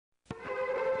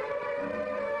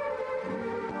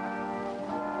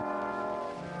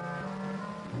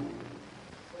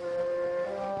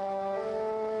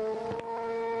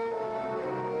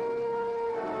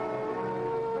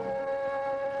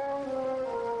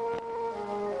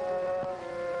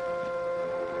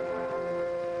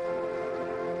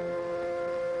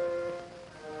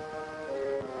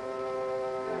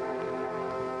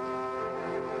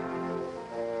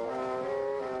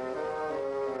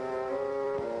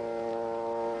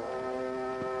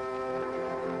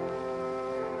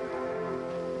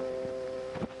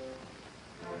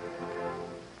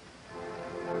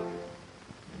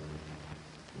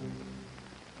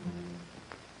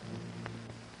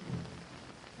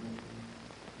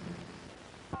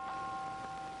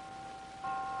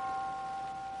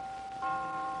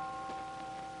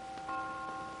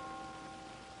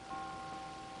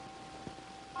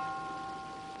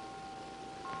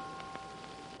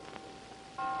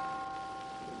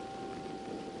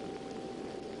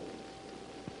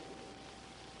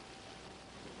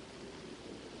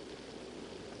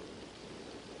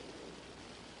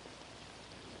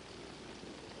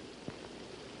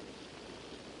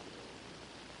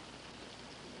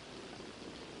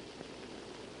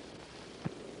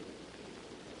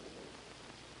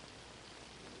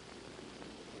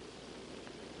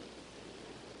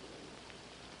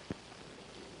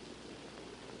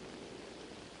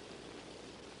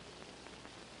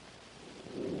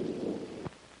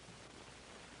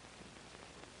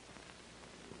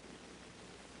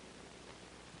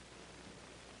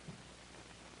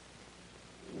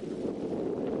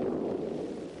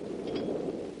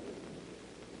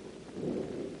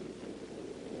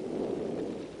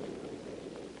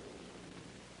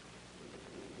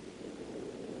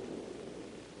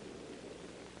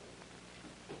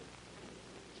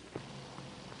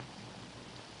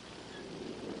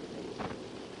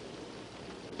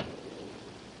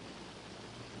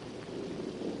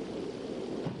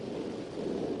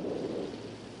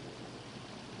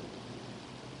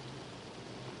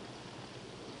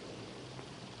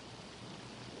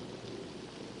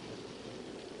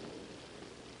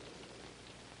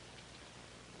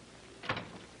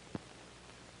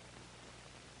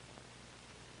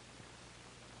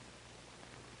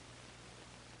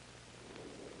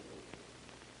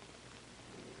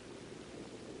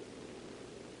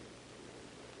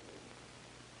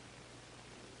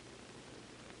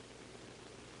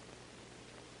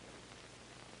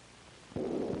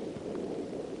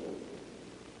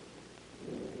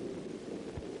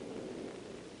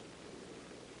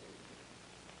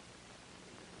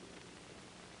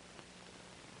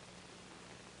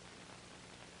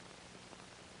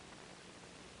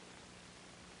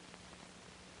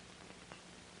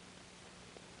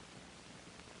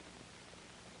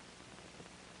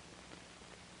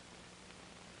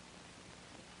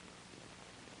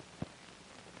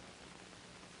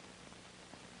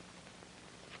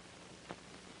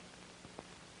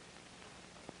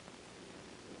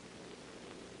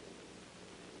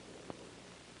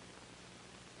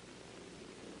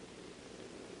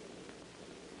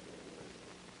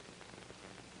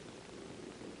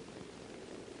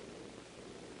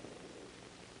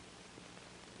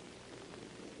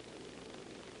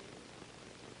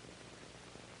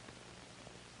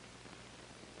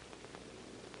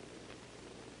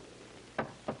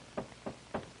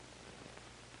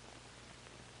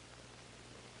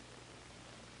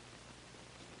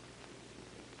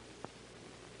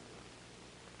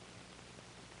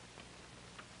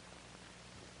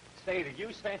Say, did you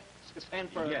send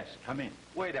for... Yes, come in.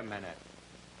 Wait a minute.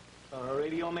 A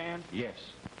radio man? Yes.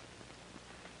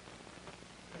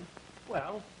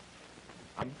 Well...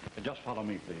 Just follow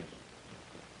me, please.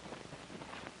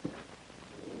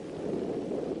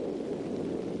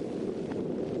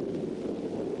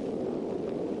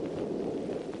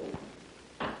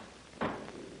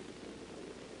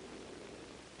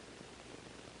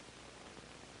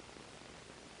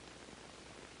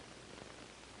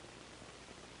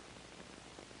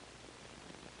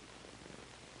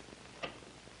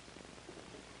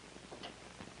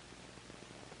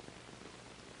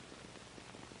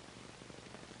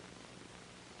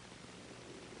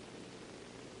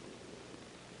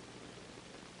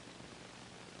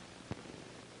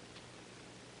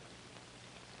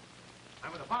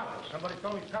 I'm at the bar. Somebody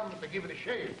told me to come to give it a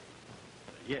shave.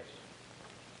 Yes.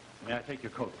 May I take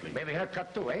your coat, please? Maybe a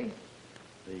haircut too, eh?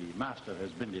 The master has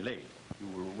been delayed. You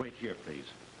will wait here, please.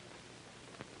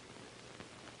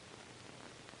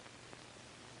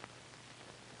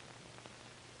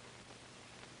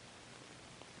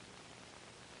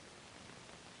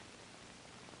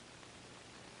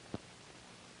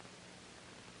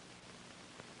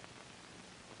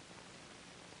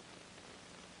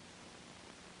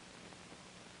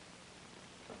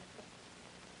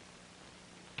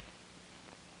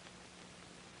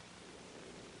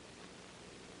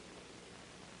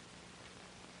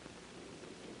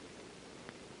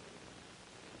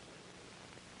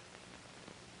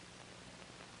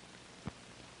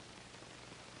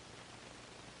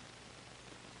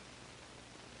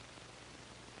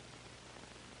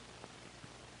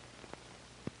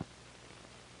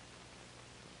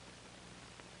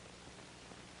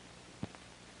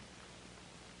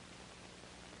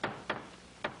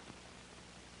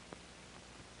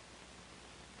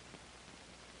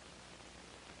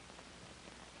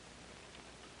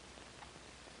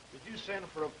 Did you send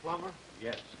for a plumber?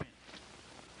 Yes.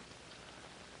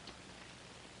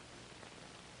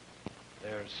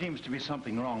 There seems to be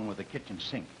something wrong with the kitchen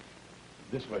sink.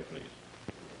 This way, please.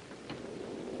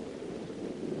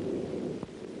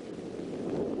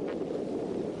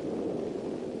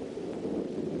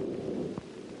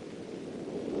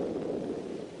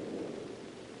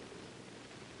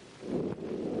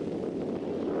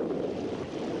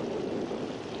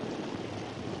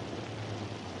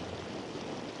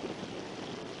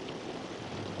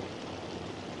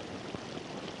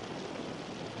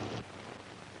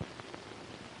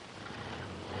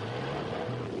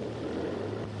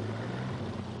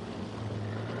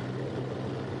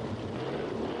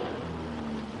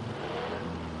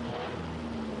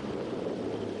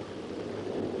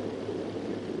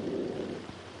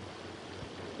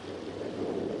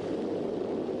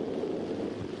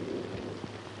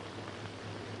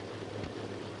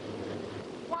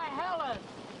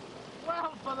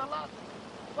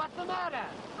 What's the matter?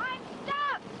 I'm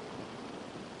stuck!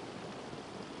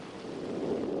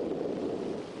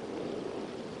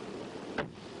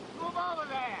 Move over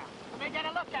there. Let me get a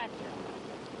look at you.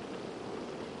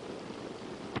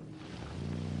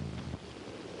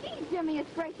 Gee, Jimmy,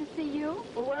 it's great to see you.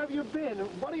 Well, where have you been?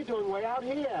 What are you doing way out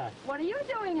here? What are you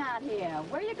doing out here?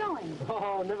 Where are you going?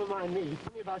 Oh, never mind me.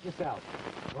 Tell me about yourself.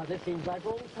 Well, this seems like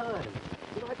old times.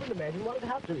 You know, I couldn't imagine what had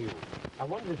happened to you. I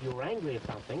wondered if you were angry at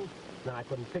something. Now, I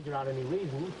couldn't figure out any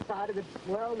reason. Decided that,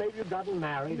 well, maybe you'd gotten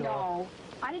married or... No,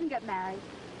 I didn't get married.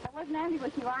 I wasn't angry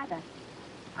with you either.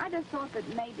 I just thought that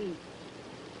maybe...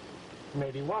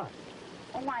 Maybe what?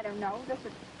 Oh, I don't know.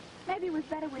 Maybe it was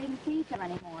better we didn't see each other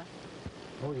anymore.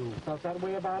 Oh, you felt that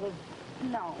way about it?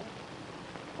 No.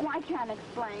 Oh, I can't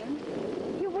explain.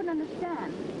 You wouldn't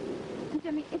understand. And,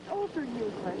 Jimmy, it's all so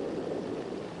useless.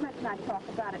 Let's not talk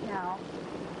about it now.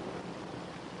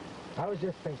 I was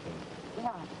just thinking.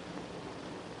 What?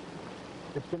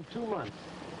 It's been 2 months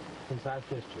since I've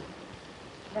kissed you.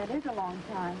 That is a long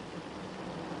time.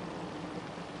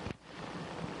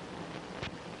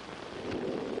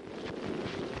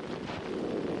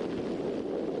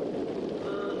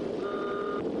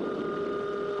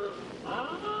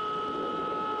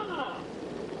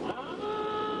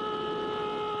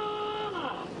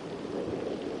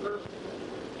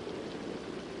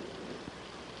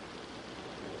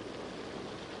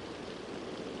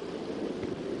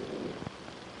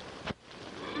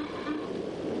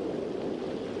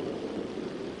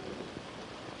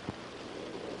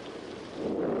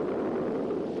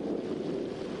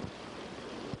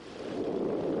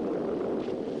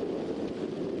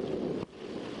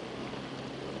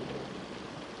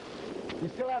 You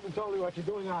still haven't told me what you're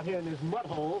doing out here in this mud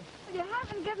hole. Well, you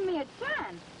haven't given me a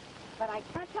chance. But I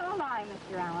can't tell a lie,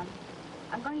 Mr. Allen.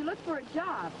 I'm going to look for a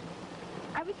job.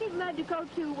 I received lead to go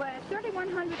to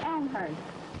 3100 Elmhurst.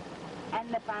 And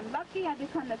if I'm lucky, I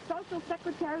become the social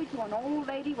secretary to an old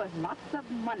lady with lots of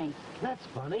money. That's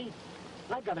funny.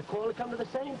 I got a call to come to the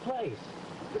same place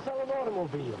to sell an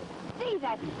automobile. See,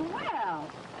 that's swell.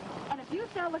 And if you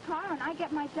sell the car and I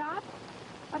get my job,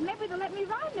 but maybe they'll let me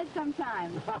ride in it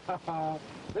sometime.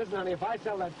 Listen, honey, if I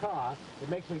sell that car, it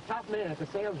makes me top man at the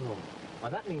sales room.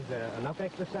 Well, that means enough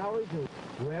extra salary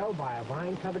to, well, buy a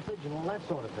vine-covered fridge and all that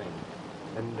sort of thing.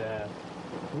 And,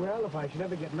 well, if I should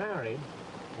ever get married,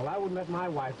 well, I wouldn't let my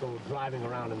wife go driving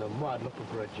around in the mud looking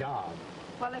for a job.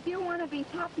 Well, if you want to be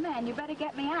top man, you better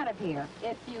get me out of here,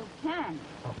 if you can.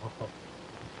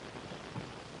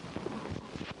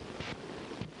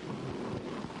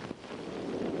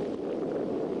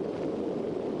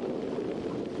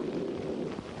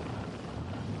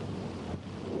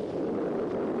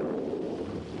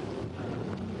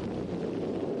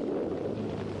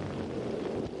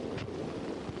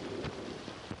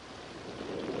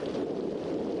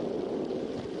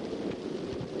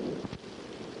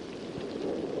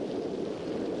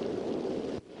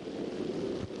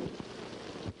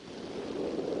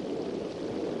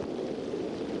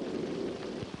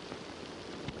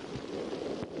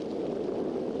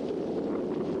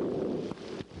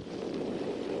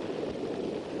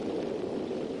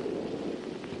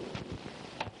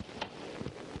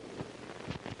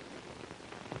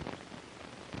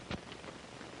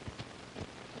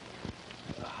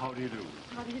 How do you do?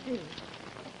 How do you do?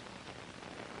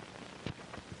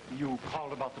 You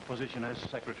called about the position as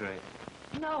secretary.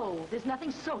 No, there's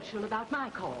nothing social about my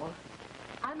call.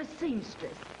 I'm a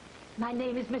seamstress. My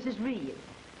name is Mrs. Reed,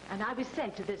 and I was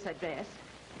sent to this address.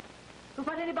 But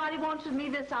what anybody wants of me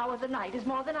this hour of the night is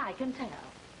more than I can tell.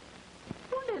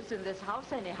 Who lives in this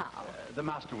house, anyhow? The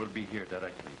master will be here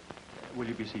directly. Will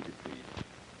you be seated, please?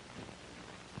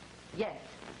 Yes.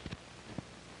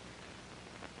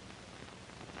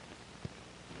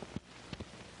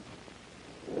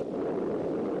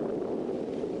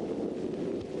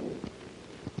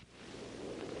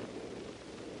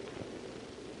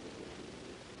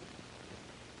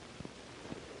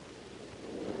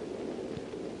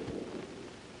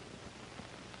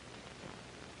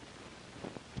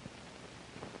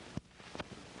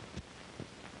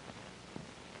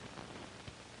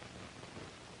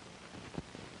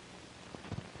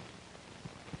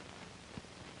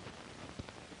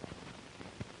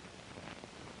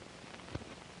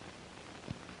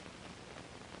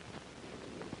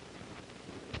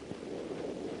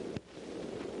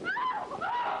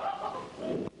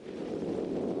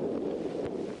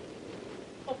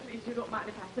 You don't mind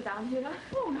if I sit down here?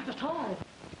 Oh, not at all.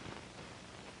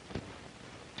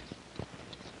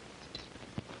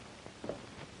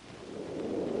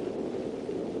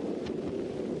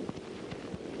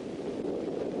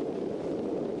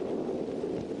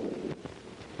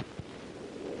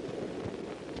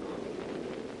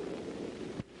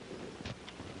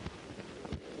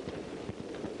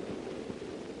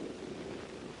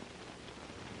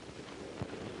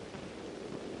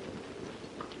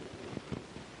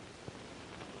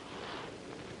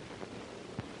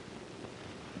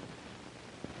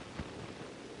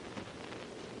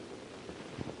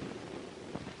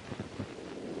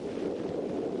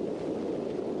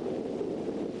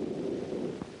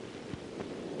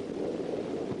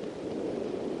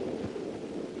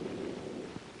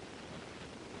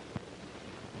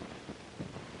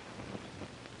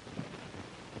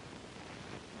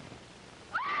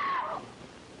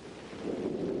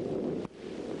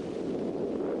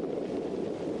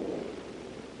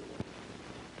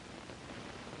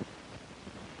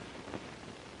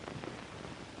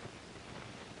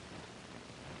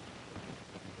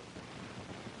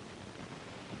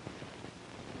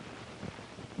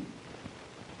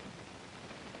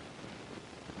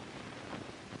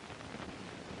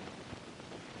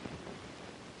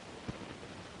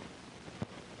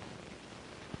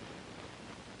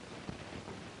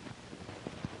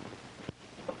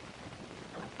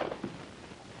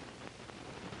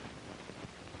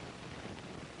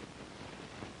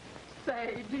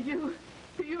 Say, do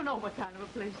you know what kind of a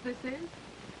place this is?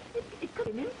 It could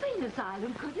be an insane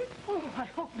asylum, could it? Oh, I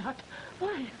hope not.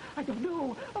 Why? I don't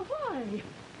know. Why?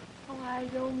 Oh, I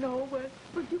don't know.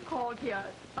 But you called here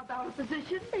about a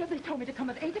position? They told me to come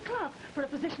at 8 o'clock for a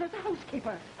position as a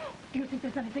housekeeper. Do you think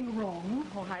there's anything wrong?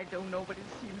 Oh, I don't know, but it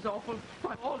seems awful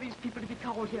for all these people to be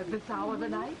called here at this hour of the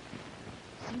night.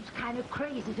 Seems kind of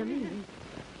crazy to me.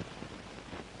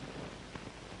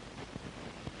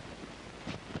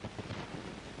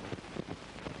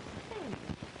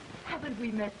 Haven't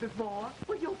we met before?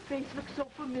 Well, your face looks so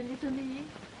familiar to me.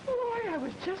 Oh, Why, I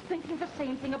was just thinking the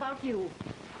same thing about you.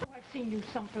 Oh, I've seen you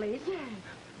someplace. Yes.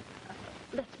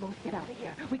 Let's both get out of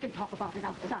here. We can talk about it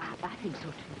outside. I think so,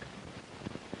 too.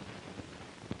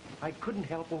 I couldn't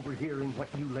help overhearing what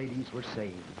you ladies were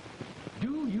saying.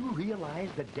 Do you realize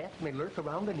that death may lurk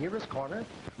around the nearest corner,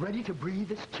 ready to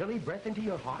breathe its chilly breath into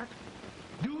your heart?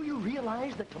 Do you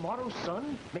realize that tomorrow's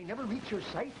sun may never reach your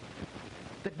sight?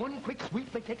 That one quick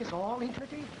sweep may take us all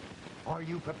eternity? Are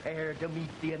you prepared to meet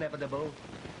the inevitable?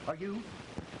 Are you?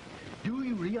 Do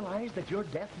you realize that your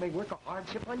death may work a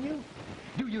hardship on you?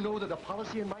 Do you know that a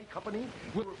policy in my company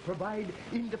will provide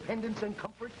independence and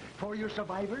comfort for your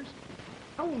survivors?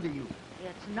 How old are you?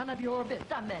 It's none of your business.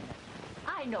 A minute.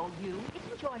 I know you.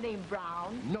 Isn't your name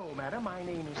Brown? No, madam. My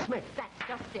name is Smith. That's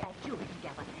just it. That jury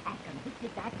together and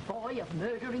convicted that boy of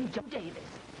murdering Joe Davis.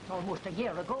 It's almost a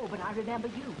year ago, but I remember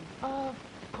you. Of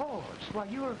course. Why,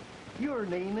 your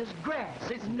name is Grass,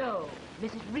 isn't it? No,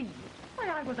 Mrs. Reed. Why,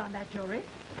 I was on that jury.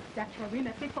 That's where we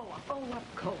met before. Oh,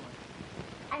 of course.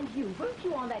 And you, weren't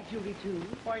you on that jury, too?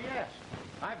 Why, yes.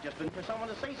 I've just been for someone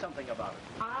to say something about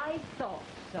it. I thought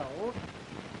so.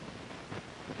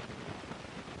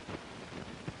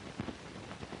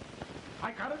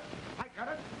 I got it. I got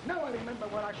it. Now I remember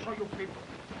where I saw you people.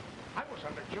 I was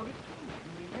on the jury,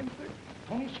 too. You remember?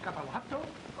 Tony Scabolotto?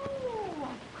 Oh,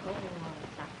 of course.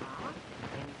 Uh-huh.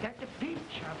 And Dr.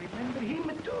 Peach, I remember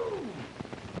him, too.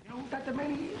 You know who that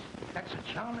man is? That's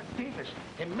John Davis,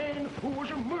 the man who was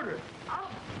murdered. Oh.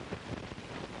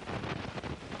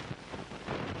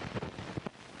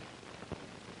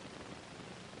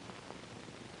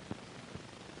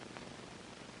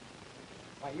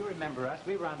 Why, you remember us.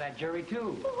 We were on that jury,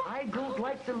 too. I don't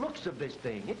like the looks of this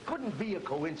thing. It couldn't be a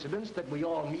coincidence that we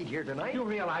all meet here tonight. You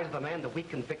realize the man that we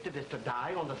convicted is to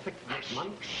die on the 6th of this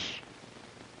month? Shh.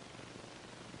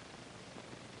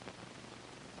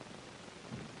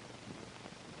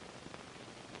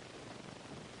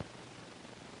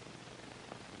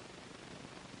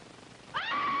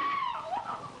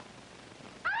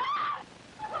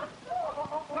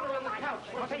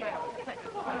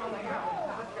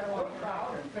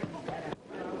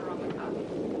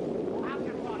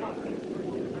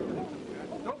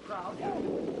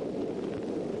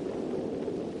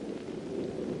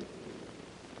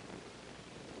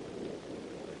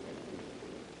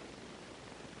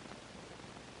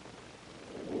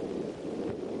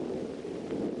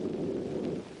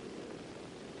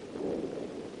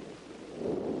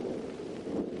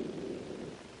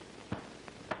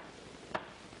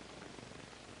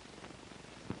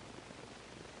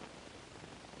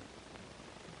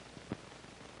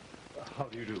 How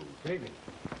do you do? Good evening.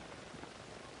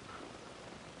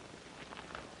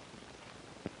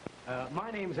 My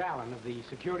name's Alan of the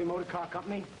Security Motor Car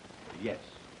Company. Yes.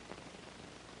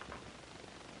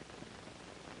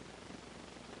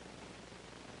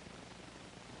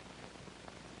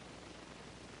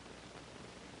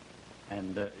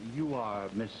 And you are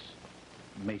Miss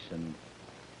Mason.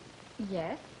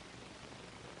 Yes?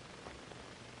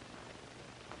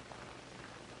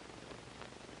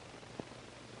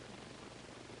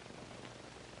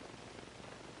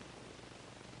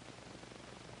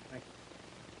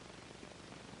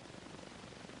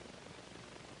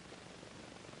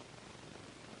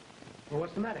 Well,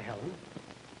 what's the matter, Helen?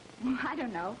 I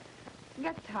don't know. I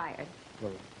got tired.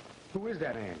 Well, who is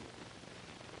that man?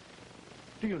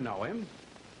 Do you know him?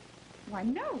 Why,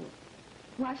 no.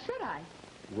 Why should I?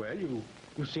 Well, you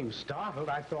seem startled.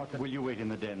 I thought that... Will you wait in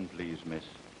the den, please, miss?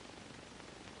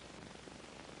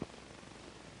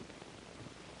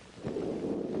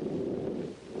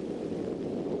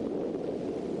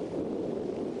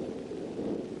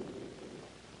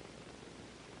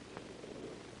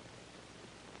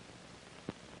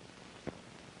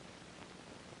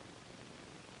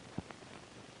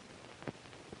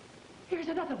 Here's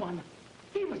another one.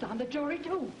 He was on the jury,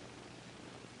 too.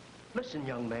 Listen,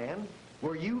 young man,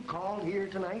 were you called here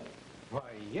tonight? Why,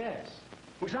 yes.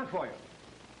 What's that for you?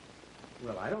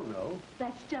 Well, I don't know.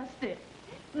 That's just it.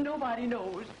 Nobody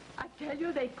knows. I tell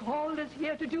you, they called us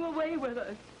here to do away with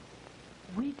us.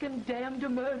 We condemned a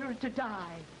murderer to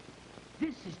die.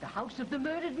 This is the house of the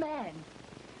murdered man.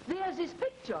 There's his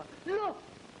picture. Look.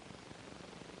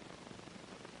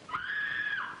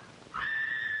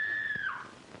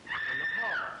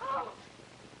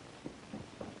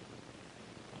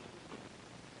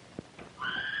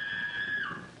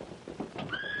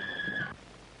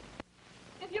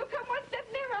 If you come one step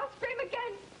nearer, I'll scream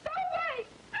again. Go away!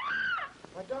 Ah!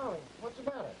 My darling, what's the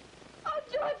matter? Oh,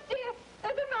 George, dear,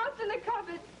 there's a mouse in the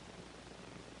cupboard.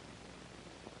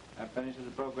 That finishes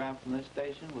the program from this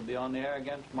station. We'll be on the air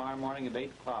again tomorrow morning at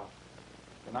 8 o'clock.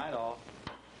 Good night, all.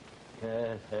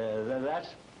 That's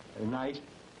nice,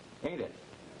 ain't it?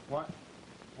 What?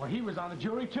 Well, he was on the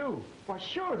jury, too. Well,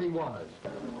 sure he was.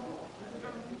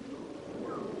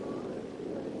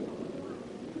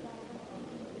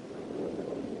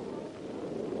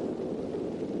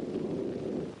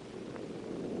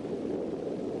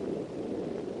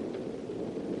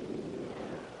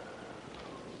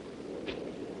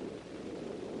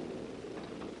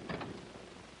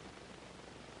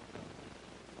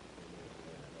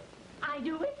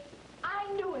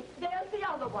 I knew it. There's the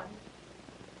other one.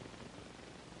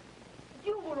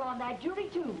 You were on that jury,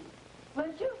 too,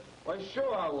 weren't you? Well,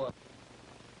 sure I was.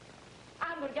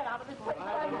 I'm going to get out of this place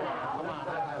right now.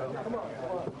 Come on.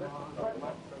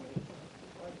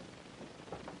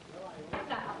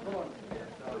 Now.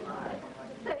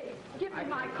 Say, give me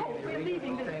my coat. We're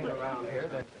leaving this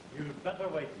place. You'd better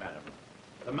wait, madam.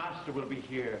 The master will be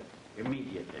here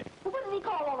immediately. Well, what did he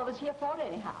call all of us here for,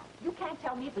 anyhow? You can't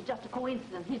tell me it was just a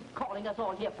coincidence he's calling us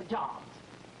all here for jobs.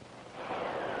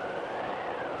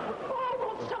 Oh,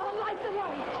 won't someone light the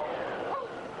light? Oh.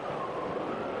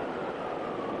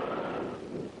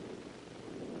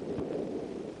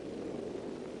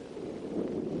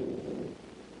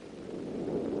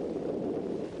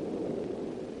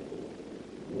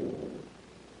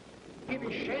 Give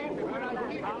me shame.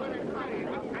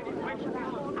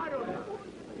 I don't know.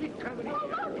 He's coming in. Look!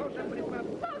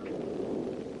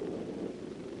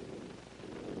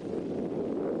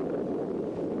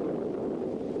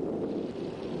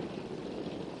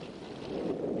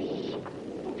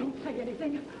 Oh, don't say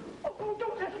anything. Oh,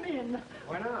 don't let him in.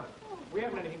 Why not? We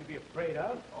haven't anything to be afraid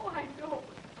of. Oh, I know.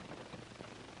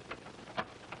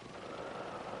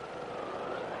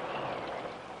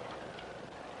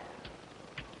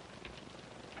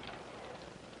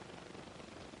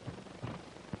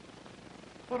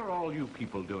 What are all you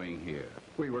people doing here?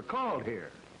 We were called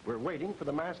here. We're waiting for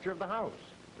the master of the house.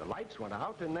 The lights went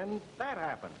out, and then that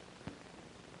happened.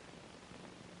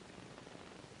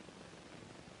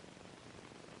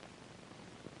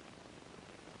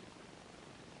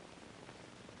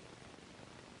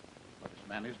 Well, this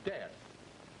man is dead.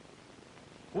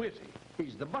 Who is he?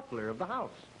 He's the butler of the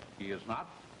house. He is not.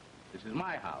 This is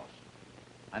my house.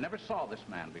 I never saw this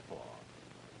man before.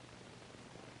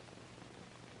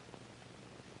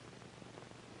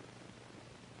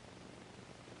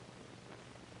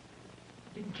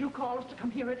 Didn't you call us to come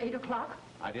here at 8 o'clock?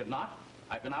 I did not.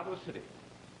 I've been out of the city.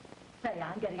 Say,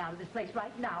 I'm getting out of this place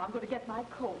right now. I'm going to get my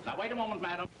coat. Now, wait a moment,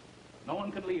 madam. No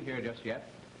one can leave here just yet.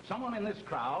 Someone in this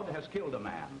crowd has killed a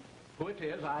man. Who it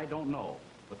is, I don't know.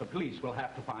 But the police will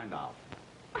have to find out.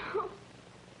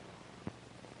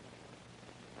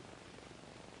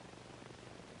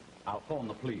 I'll phone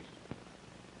the police.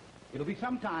 It'll be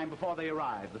some time before they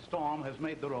arrive. The storm has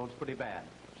made the roads pretty bad.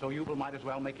 So you might as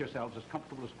well make yourselves as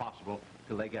comfortable as possible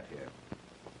till they get here.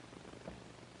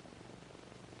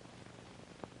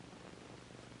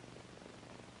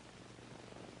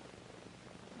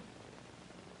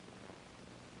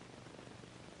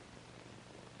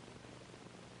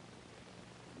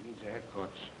 Needs a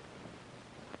headquarters.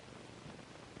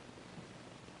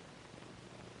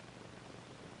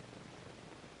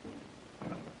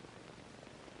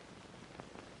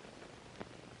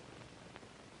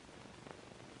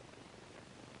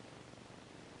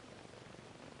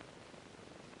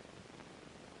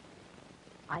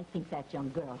 I think that young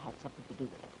girl had something to do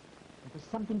with it. There was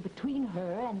something between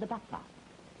her and the butler.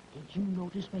 Did you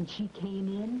notice when she came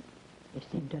in? They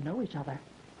seemed to know each other.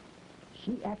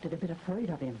 She acted a bit afraid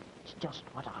of him. It's just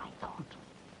what I thought.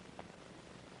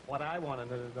 What I want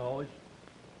to know is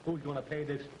who's going to pay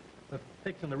this for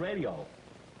fixing the radio.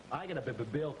 I get a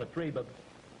big bill for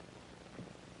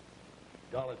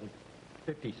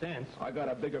 $3.50. I got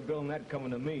a bigger bill than that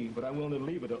coming to me, but I'm willing to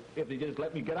leave it if they just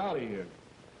let me get out of here.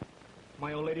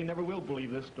 My old lady never will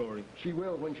believe this story. She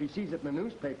will when she sees it in the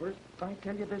newspapers. I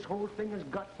tell you, this whole thing has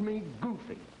got me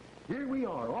goofy. Here we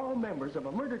are, all members of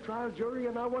a murder trial jury,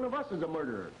 and now one of us is a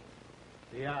murderer.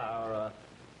 Yeah, or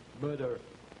murder.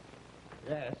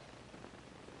 Yes.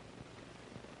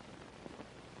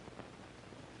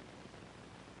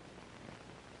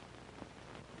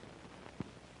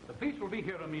 The police will be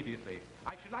here immediately.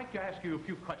 I should like to ask you a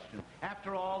few questions.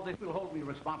 After all, this will hold me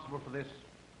responsible for this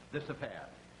affair.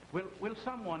 Will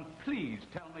someone please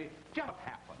tell me just what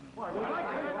happened? No,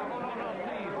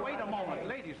 please, wait a moment.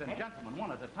 Ladies and gentlemen, one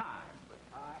at a time.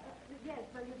 Yes,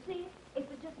 well, you see, it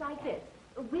was just like this.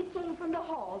 We came from the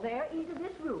hall there into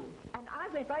this room, and I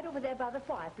went right over there by the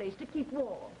fireplace to keep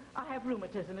warm. I have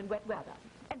rheumatism in wet weather.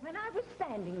 And when I was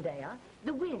standing there,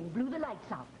 the wind blew the lights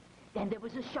out. Then there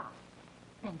was a shot.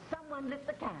 Then someone lit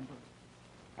the candle.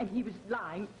 And he was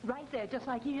lying right there, just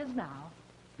like he is now.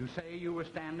 You say you were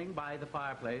standing by the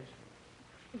fireplace?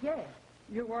 Yes.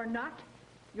 You were not.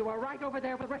 You were right over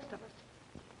there with the rest of us.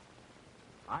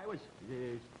 I was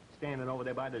standing over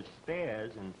there by the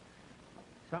stairs, and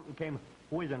something came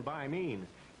whizzing by me, and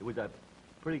it was a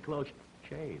pretty close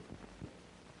shave.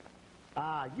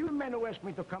 You the man who asked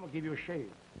me to come and give you a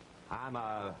shave. I'm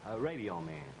a radio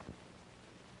man.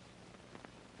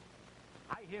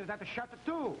 I hear that a shutter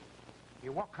too.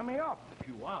 You walk me up.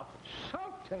 You up?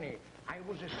 Certainly. I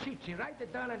was asleep.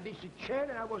 Right down in this chair,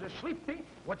 and I was asleep.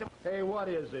 What the... Hey, what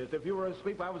is this? If you were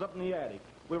asleep, I was up in the attic.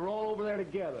 We were all over there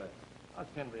together. That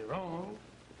can be wrong.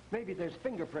 Maybe there's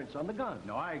fingerprints on the gun.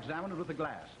 No, I examined it with the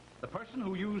glass. The person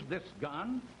who used this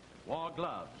gun wore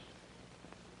gloves.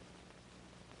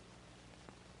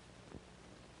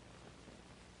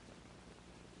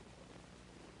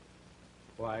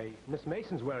 Why, Miss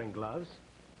Mason's wearing gloves,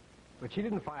 but she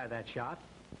didn't fire that shot.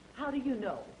 How do you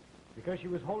know? Because she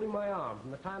was holding my arm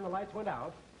from the time the lights went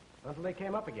out until they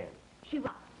came up again. She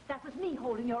was. That was me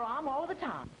holding your arm all the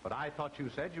time. But I thought you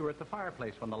said you were at the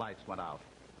fireplace when the lights went out.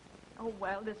 Oh,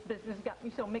 well, this business got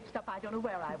me so mixed up I don't know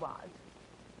where I was.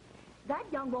 That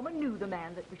young woman knew the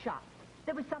man that was shot.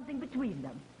 There was something between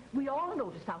them. We all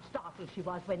noticed how startled she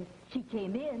was when she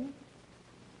came in.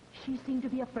 She seemed to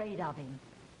be afraid of him.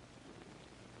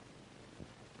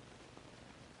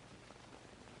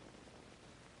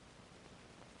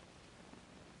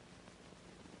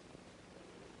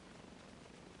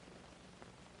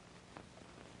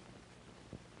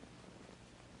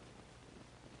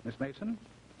 Miss Mason,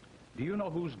 do you know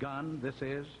whose gun this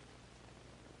is?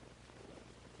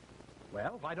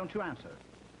 Well, why don't you answer?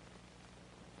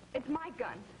 It's my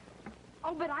gun.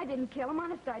 Oh, but I didn't kill him.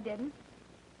 Honest, I didn't.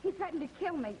 He threatened to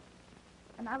kill me,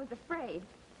 and I was afraid.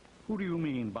 Who do you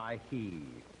mean by he?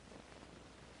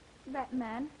 That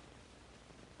man.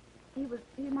 He's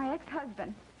my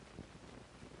ex-husband.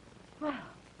 Well,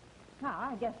 now,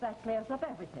 I guess that clears up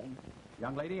everything.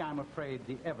 Young lady, I'm afraid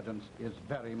the evidence is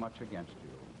very much against you.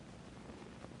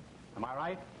 Am I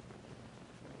right?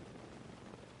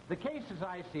 The case as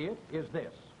I see it is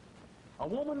this. A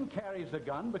woman carries a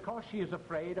gun because she is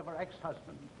afraid of her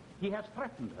ex-husband. He has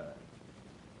threatened her.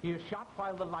 He is shot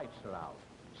while the lights are out.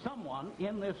 Someone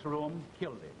in this room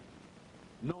killed him.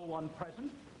 No one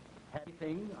present had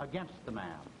anything against the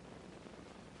man.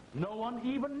 No one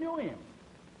even knew him.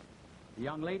 The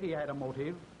young lady had a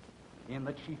motive in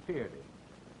that she feared him.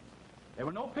 There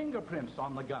were no fingerprints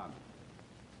on the gun.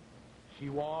 She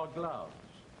wore gloves.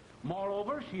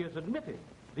 Moreover, she has admitted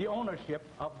the ownership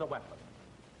of the weapon.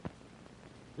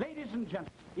 Ladies and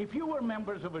gentlemen, if you were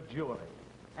members of a jury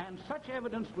and such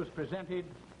evidence was presented,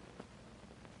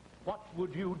 what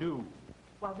would you do?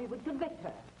 Well, we would convict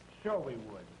her. Sure we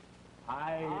would.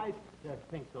 I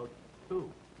think so, too.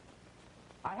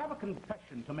 I have a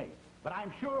confession to make, but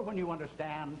I'm sure when you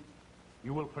understand,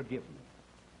 you will forgive me.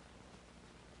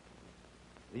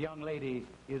 The young lady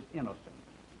is innocent.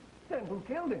 Then who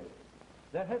killed him?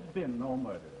 There has been no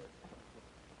murder.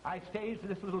 I staged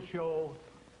this little show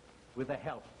with the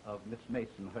help of Miss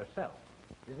Mason herself.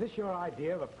 Is this your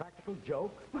idea of a practical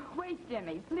joke? Wait,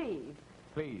 Jimmy, please.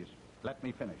 Please, let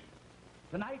me finish.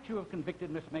 Tonight you have convicted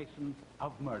Miss Mason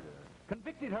of murder.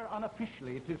 Convicted her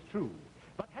unofficially, it is true.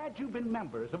 But had you been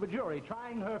members of a jury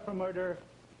trying her for murder,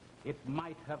 it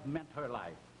might have meant her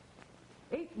life.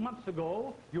 8 months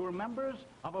ago, you were members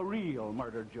of a real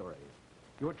murder jury.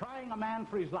 You were trying a man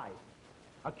for his life,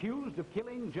 accused of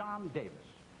killing John Davis.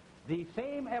 The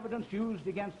same evidence used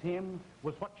against him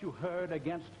was what you heard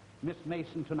against Miss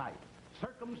Mason tonight.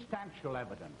 Circumstantial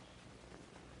evidence.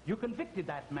 You convicted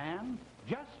that man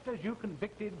just as you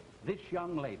convicted this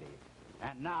young lady.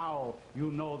 And now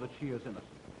you know that she is innocent.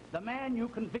 The man you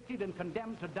convicted and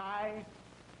condemned to die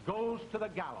goes to the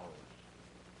gallows.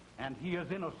 And he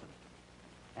is innocent.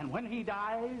 And when he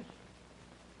dies,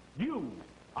 you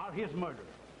are his murderer.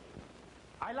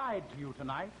 I lied to you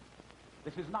tonight.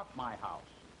 This is not my house.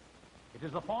 It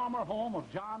is the former home of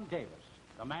John Davis,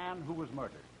 the man who was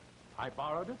murdered. I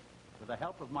borrowed it with the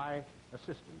help of my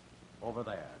assistant over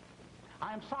there.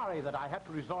 I am sorry that I had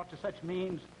to resort to such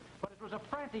means, but it was a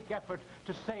frantic effort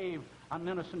to save an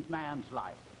innocent man's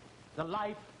life, the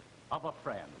life of a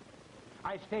friend.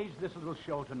 I staged this little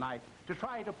show tonight to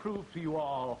try to prove to you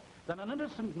all that an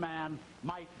innocent man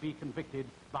might be convicted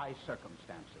by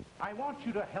circumstances. I want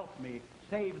you to help me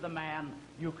save the man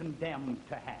you condemned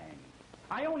to hang.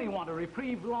 I only want a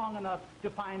reprieve long enough to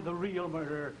find the real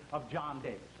murderer of John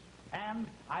Davis. And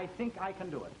I think I can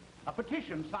do it. A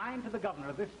petition signed to the governor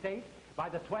of this state by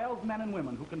the 12 men and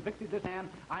women who convicted this man,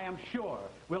 I am sure,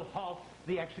 will halt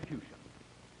the execution.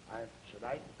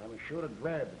 I'm sure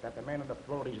glad that the man on the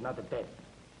floor is not dead.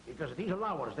 Because these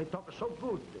allowers, they talk so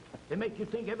good. They make you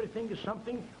think everything is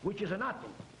something which is a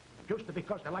nothing. Just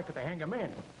because they like to hang a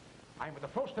man. I'm the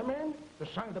first man to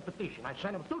sign the petition. I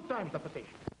signed him 2 times the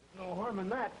petition. There's no harm in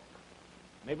that.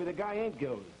 Maybe the guy ain't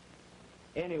guilty.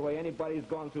 Anyway, anybody who's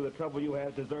gone through the trouble you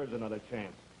have deserves another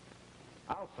chance.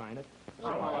 I'll sign it.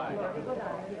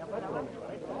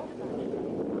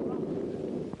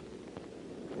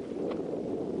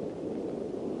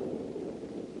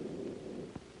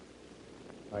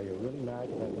 Are you really married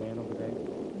to that man over there?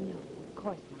 No, of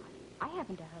course not. I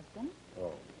haven't a husband.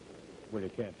 Oh. Well, you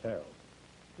can't tell.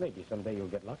 Maybe someday you'll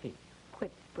get lucky.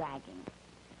 Quit bragging.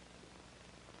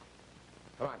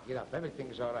 Come on, get up. Everything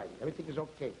is all right. Everything is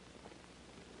okay.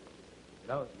 You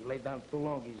know, you lay down too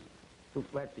long, he's too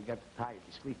flat, he got tired,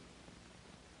 he's sleeping.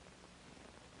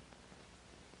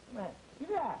 Come on,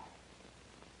 get up.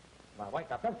 Come on,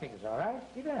 wake up. Everything is all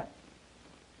right. Get up.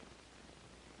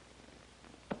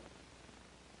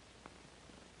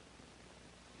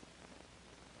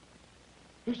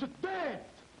 He's dead!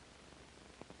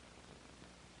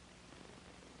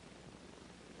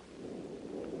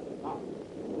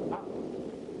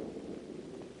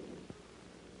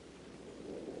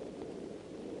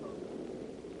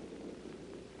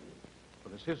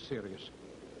 Well, this is serious.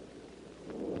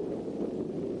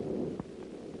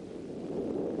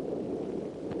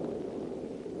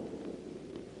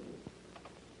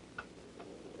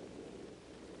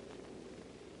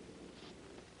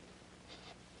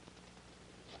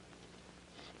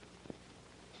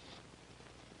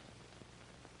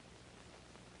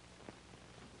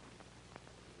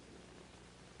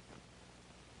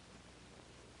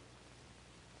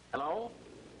 Hello?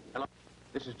 Hello?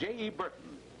 This is J.E.Burton.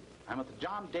 I'm at the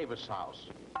John Davis house.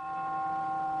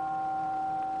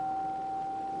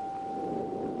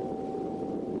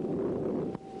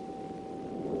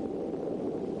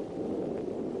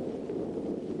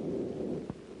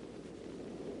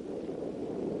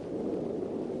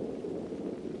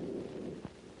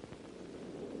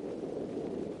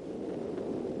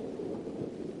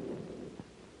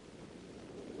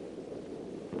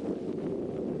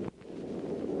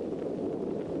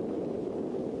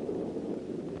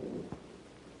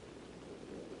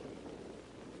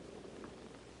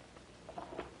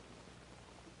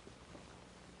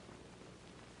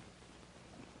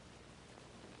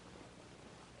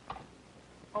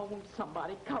 Oh, won't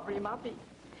somebody cover him up? He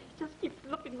just keeps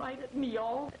looking right at me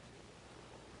all.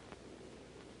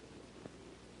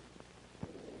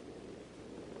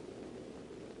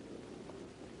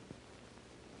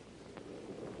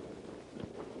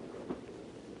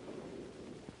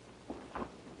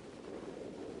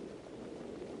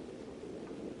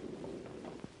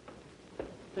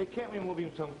 Say, can't we move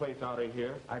him someplace out of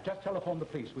here? I just telephoned the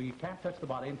police. We can't touch the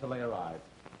body until they arrive.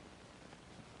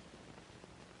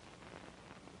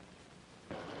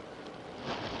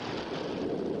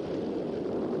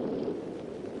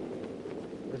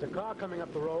 There's a car coming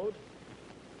up the road.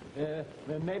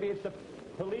 Maybe it's the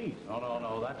police.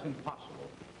 No, that's impossible.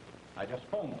 I just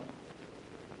phoned them.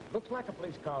 Looks like a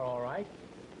police car, all right.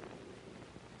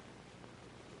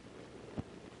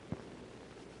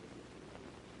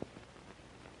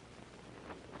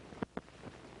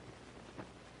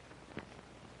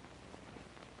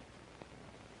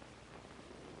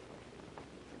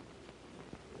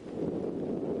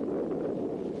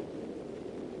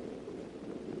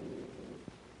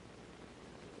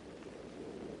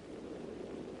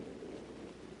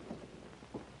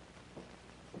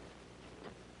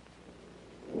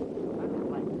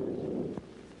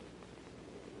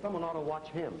 Someone ought to watch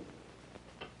him.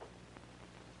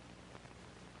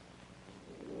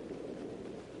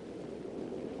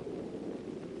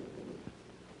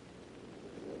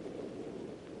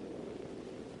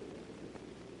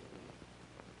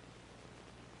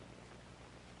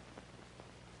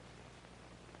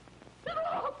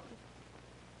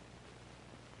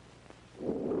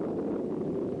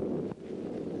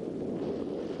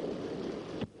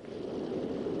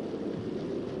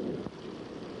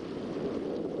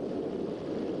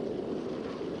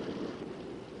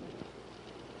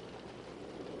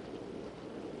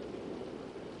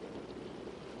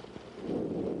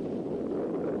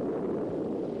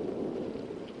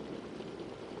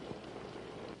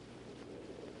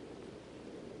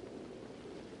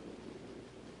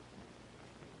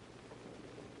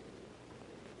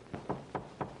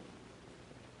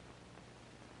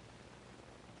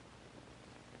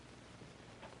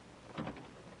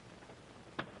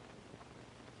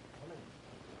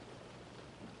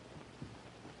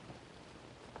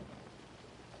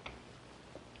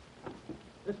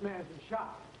 This man's been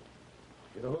shot.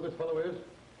 You know who this fellow is?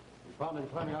 We found him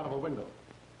climbing out of a window.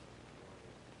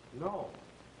 No,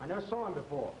 I never saw him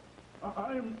before.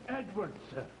 I'm Edward,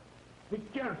 sir, the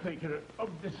caretaker of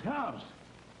this house.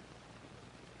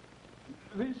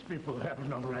 These people have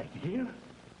no right here.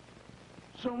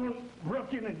 Someone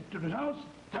broke into the house,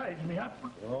 tied me up.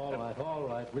 All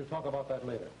right. We'll talk about that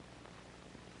later.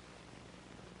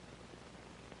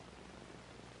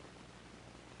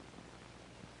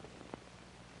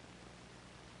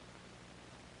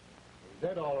 He's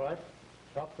dead, all right.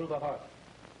 Shot through the heart.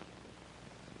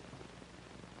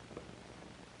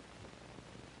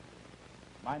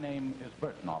 My name is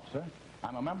Burton, officer.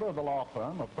 I'm a member of the law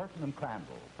firm of Burton and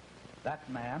Crandall. That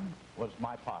man was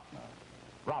my partner,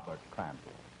 Robert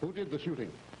Crandall. Who did the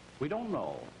shooting? We don't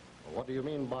know. Well, what do you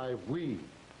mean by we?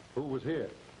 Who was here?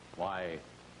 Why,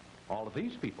 all of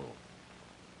these people.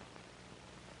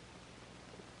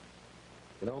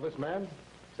 You know this man?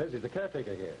 Says he's the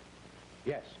caretaker here.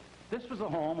 Yes, this was the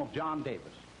home of John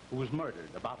Davis, who was murdered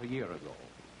about a year ago.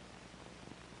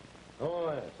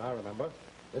 Oh, yes, I remember.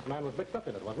 This man was mixed up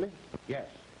in it, wasn't he? Yes,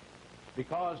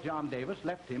 because John Davis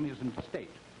left him his estate.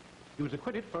 He was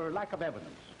acquitted for lack of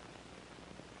evidence.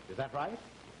 Is that right?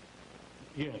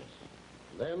 Yes.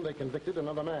 Then they convicted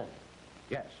another man.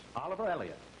 Yes, Oliver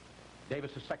Elliott,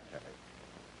 Davis's secretary.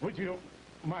 Would you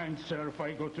mind, sir, if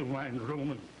I go to my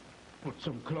room and put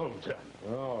some clothes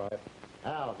on? All right.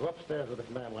 Al, go upstairs with this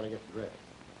man while he gets dressed.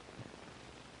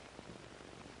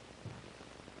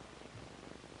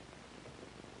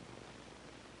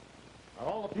 Are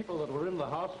all the people that were in the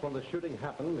house when the shooting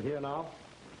happened here now?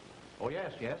 Oh,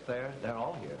 yes, they're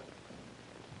all here.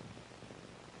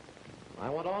 I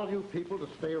want all you people to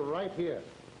stay right here.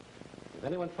 If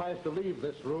anyone tries to leave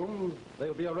this room,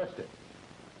 they'll be arrested.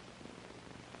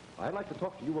 I'd like to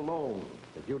talk to you alone,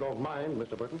 if you don't mind,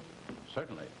 Mr. Burton.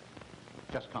 Certainly.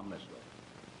 Just come this way.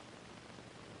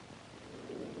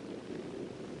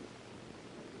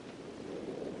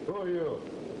 Who are you?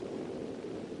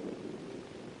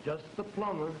 Just the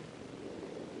plumber.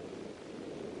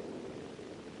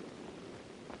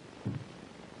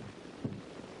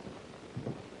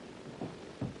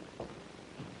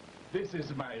 This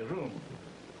is my room.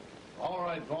 All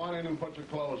right, go on in and put your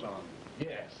clothes on.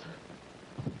 Yes.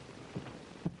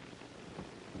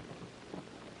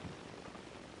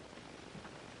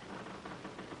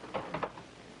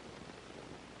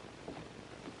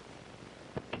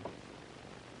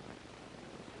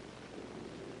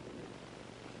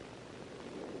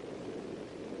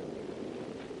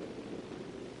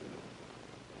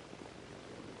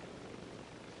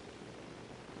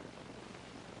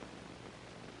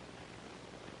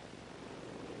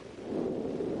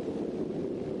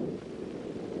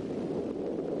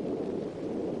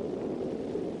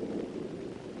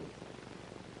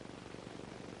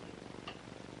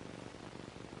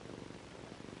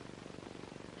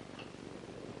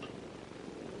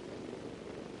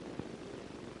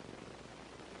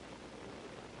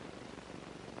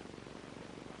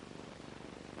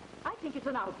 I think it's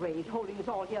an outrage holding us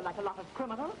all here like a lot of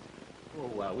criminals. Oh,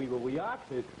 well, we are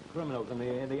criminals in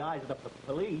the eyes of the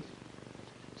police.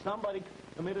 Somebody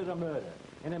committed a murder.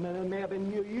 And it may have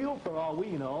been you for all we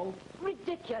know.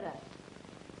 Ridiculous.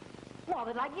 More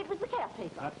than likely it was the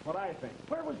caretaker. That's what I think.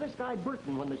 Where was this guy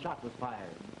Burton when the shot was fired?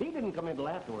 He didn't come in till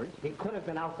afterwards. He could have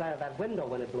been outside of that window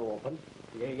when it blew open.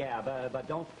 Yeah, but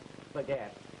don't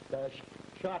forget, the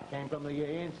shot came from the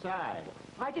inside.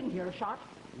 I didn't hear a shot.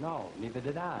 No, neither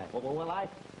did I. Well, I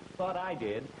thought I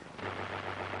did.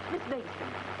 Miss Mason,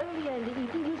 earlier in the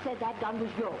evening you said that gun was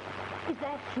yours. Is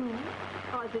that true?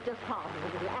 Or is it just part of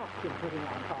the little act you're putting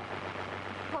on for?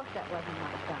 Of course that wasn't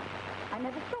my gun. I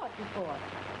never saw it before.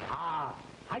 Ah,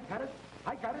 I got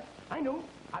it. I knew.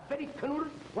 I very canoe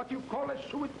what you call a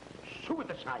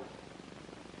suicide.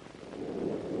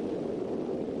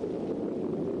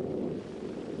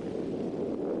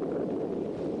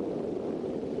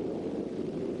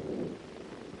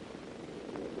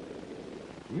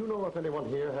 You know if anyone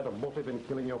here had a motive in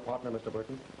killing your partner, Mr.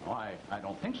 Burton? Oh, I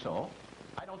don't think so.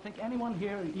 I don't think anyone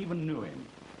here even knew him,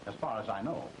 as far as I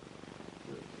know.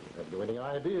 Have you any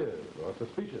ideas or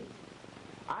suspicions?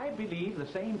 I believe the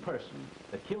same person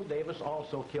that killed Davis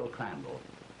also killed Crandall,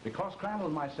 because Crandall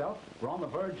and myself were on the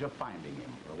verge of finding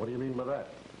him. Well, what do you mean by that?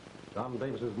 John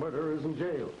Davis's murderer is in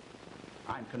jail.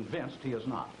 I'm convinced he is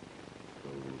not. So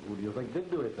who do you think did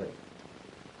do it then?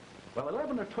 Well,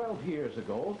 11 or 12 years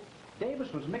ago,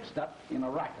 Davis was mixed up in a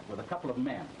racket with a couple of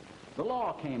men. The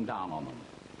law came down on them.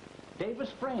 Davis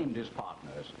framed his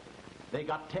partners. They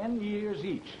got 10 years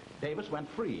each. Davis went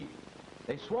free.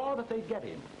 They swore that they'd get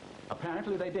him.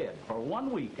 Apparently they did. For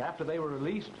 1 week after they were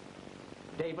released,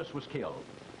 Davis was killed.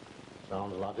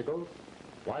 Sounds logical.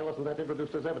 Why wasn't that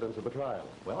introduced as evidence at the trial?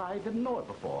 Well, I didn't know it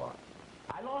before.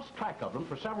 I lost track of them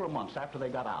for several months after they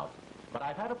got out. But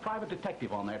I've had a private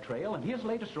detective on their trail, and his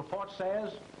latest report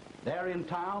says they're in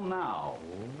town now.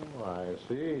 Oh, I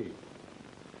see.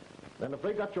 Then if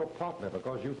they got your partner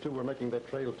because you two were making their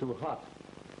trail too hot,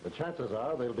 the chances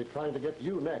are they'll be trying to get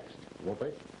you next, won't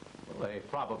they? Well, they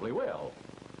probably will.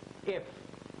 If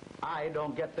I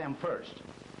don't get them first.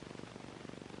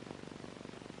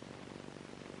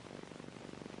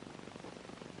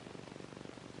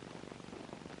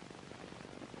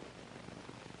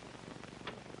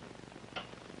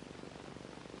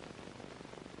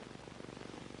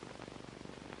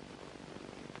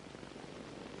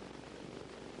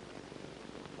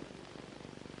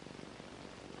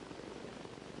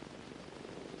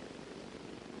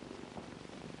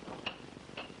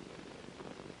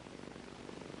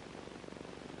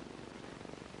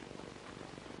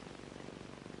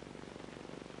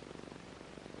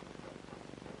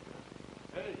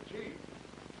 Hey, Chief.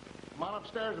 Come on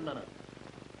upstairs a minute.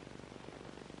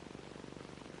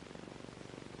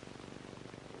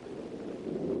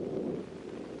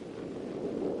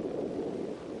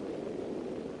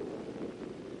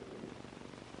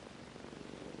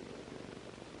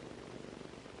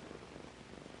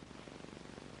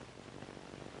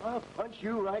 I'll punch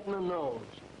you right in the nose.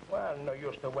 Well, no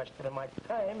use to wasting my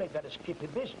time. I gotta keep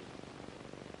it busy.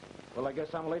 Well, I guess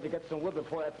I'm late to get some wood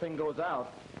before that thing goes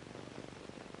out.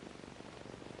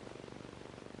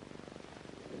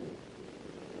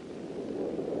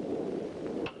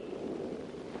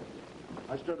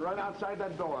 I stood right outside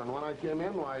that door, and when I came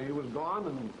in, why, he was gone,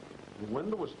 and the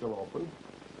window was still open.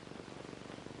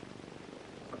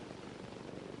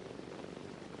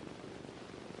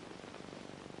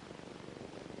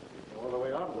 All the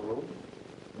way out of the room.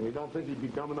 And you don't think he'd be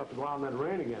dumb enough to go out in that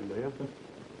rain again, do you?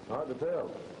 Hard to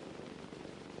tell.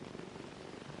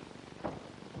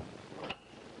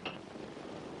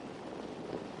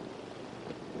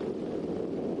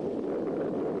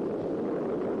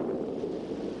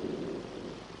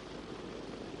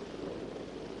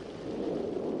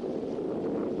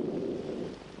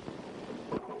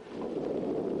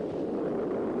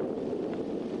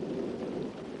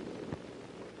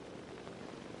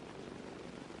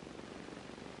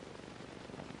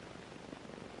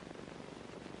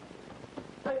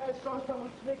 I saw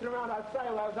someone sneaking around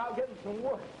outside while I was out getting some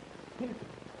wood.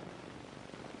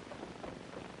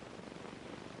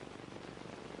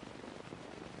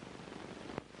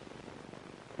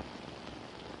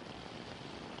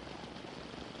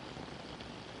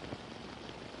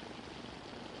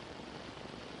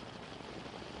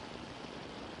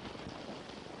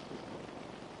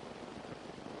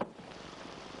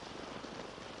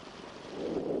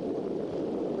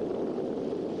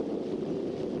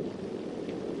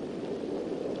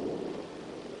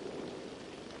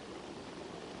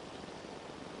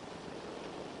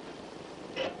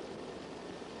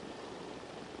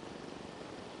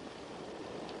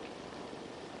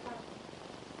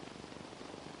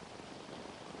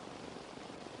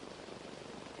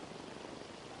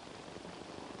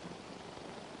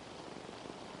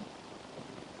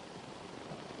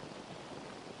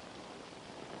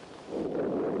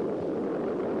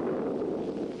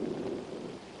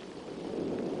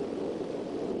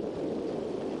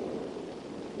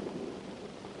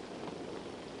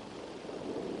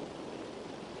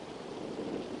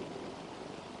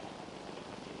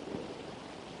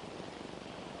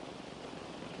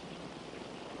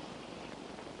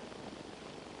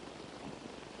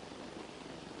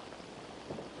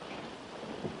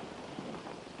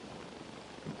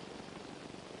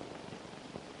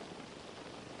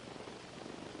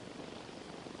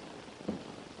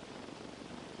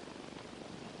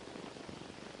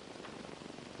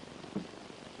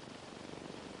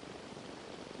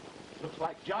 Looks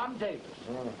like John Davis.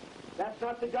 That's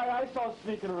not the guy I saw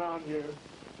sneaking around here.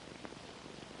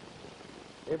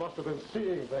 He must have been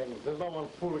seeing things. There's no one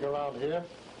fooling around here.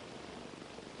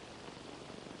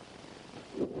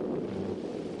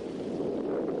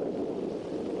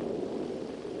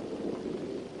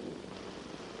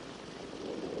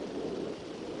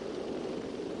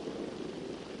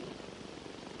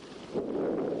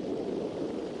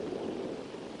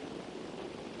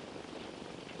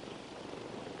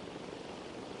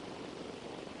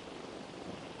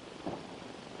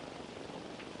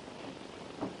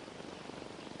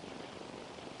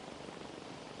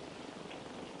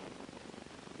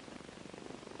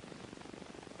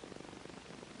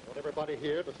 Everybody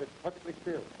here to sit perfectly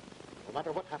still. No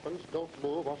matter what happens, don't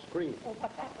move or scream. Oh,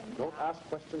 what happened? Don't ask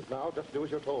questions now, just do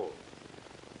as you're told.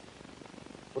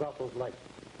 Put out those lights.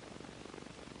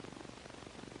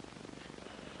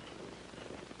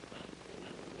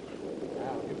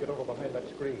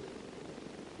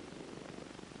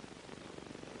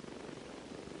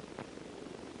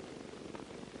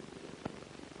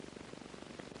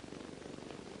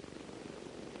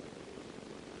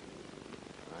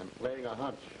 playing a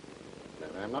hunch.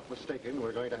 If I'm not mistaken,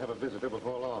 we're going to have a visitor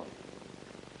before long.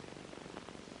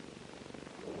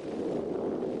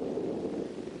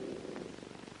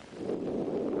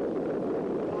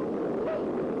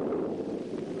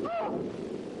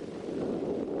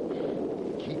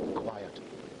 Keep quiet.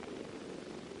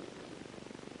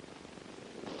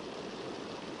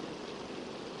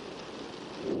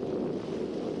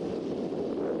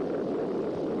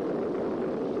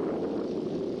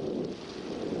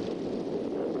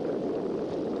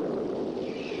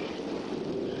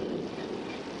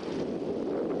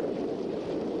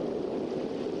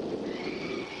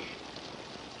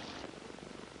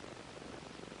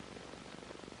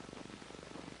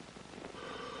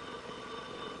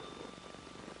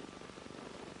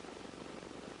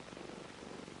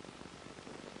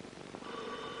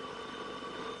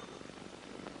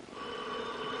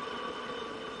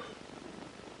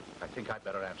 I think I'd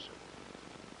better answer.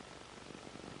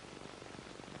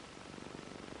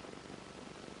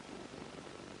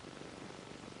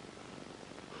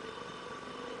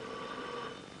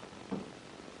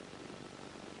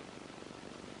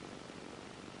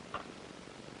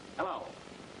 Hello.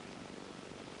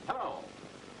 Hello.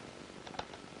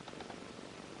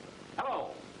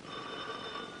 Hello.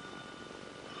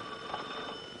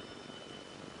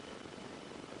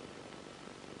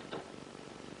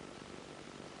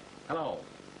 Hello.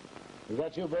 Is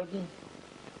that you, Burton?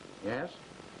 Yes?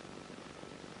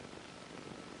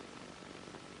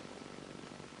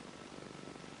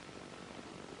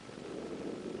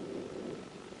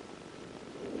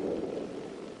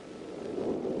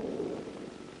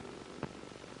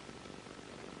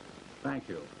 Thank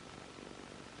you.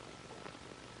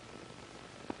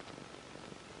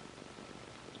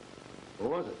 Who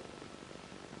was it?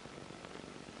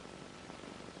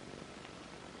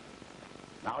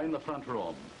 Now in the front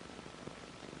room.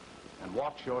 And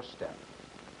watch your step.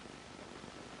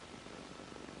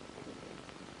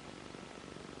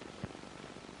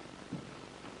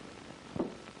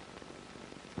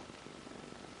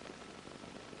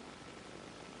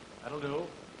 That'll do.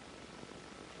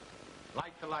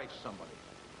 Light the lights, somebody.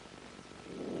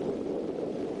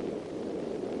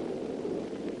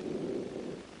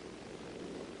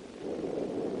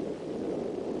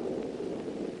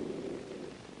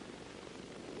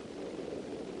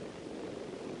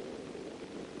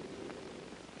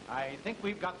 I think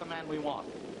we've got the man we want.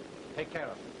 Take care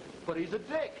of him. But he's a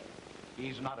dick.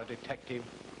 He's not a detective.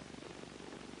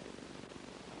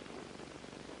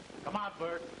 Come out,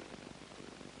 Bert.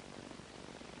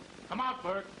 Come out,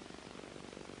 Bert.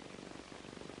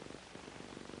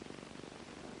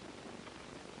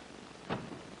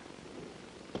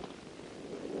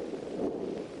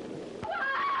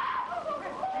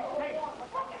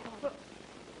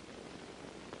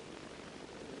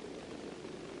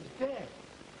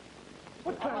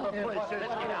 Let's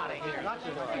get out of here.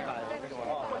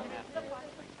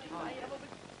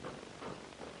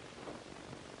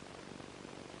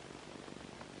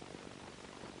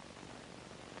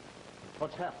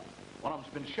 What's happened? One of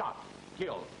them's been shot,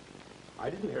 killed. I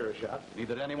didn't hear a shot.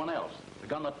 Neither did anyone else. The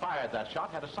gun that fired that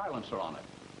shot had a silencer on it.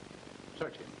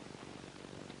 Search him.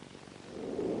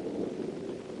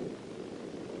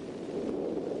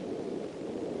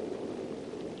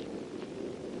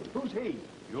 Who's he?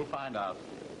 You'll find out.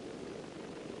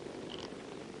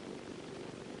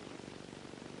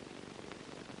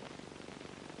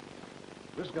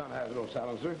 This gun has no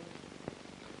silencer.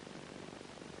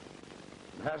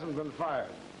 It hasn't been fired.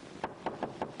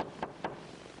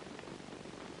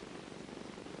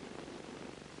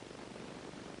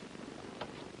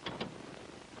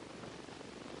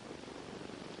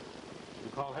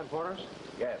 You call headquarters?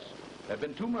 Yes. There have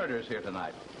been 2 murders here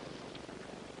tonight.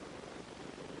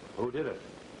 Who did it?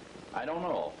 I don't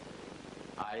know.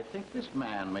 I think this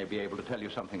man may be able to tell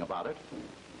you something about it.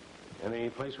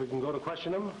 Any place we can go to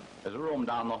question him? There's a room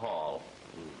down the hall.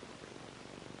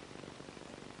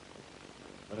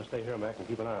 Better stay here, Mac, and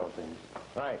keep an eye on things.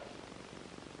 Right.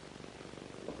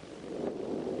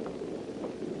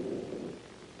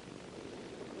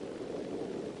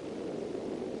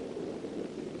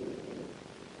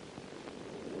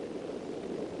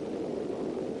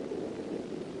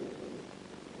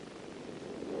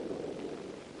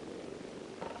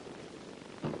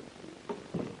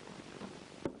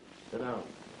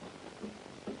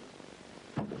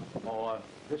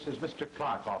 This is Mr.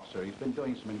 Clark, officer. He's been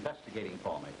doing some investigating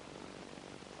for me.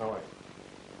 All right.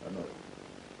 I know it.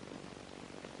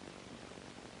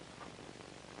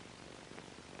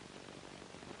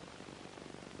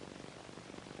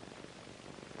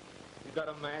 You got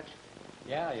a match?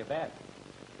 Yeah, you bet.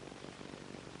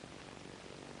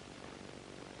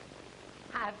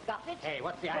 I've got it. Hey,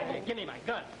 what's the idea? Give me my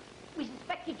gun. We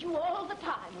suspected you all the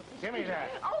time of this. Give me that.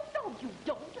 Oh, no, you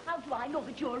don't. How do I know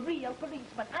that you're a real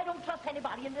policeman? I don't trust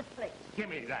anybody in this place. Give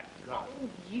me that gun. Oh,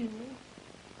 you.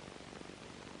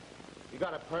 You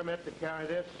got a permit to carry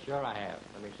this? Sure I have.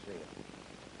 Let me see it.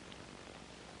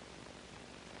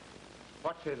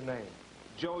 What's his name?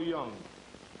 Joe Young.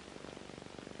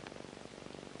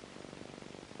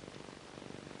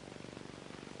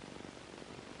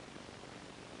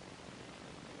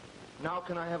 Now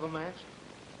can I have a match?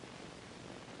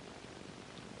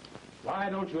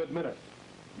 Why don't you admit it?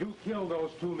 You killed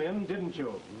those two men, didn't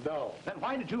you? No. Then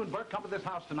why did you and Bert come to this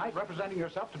house tonight representing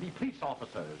yourself to be police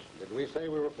officers? Did we say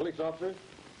we were police officers?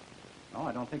 No,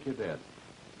 I don't think you did.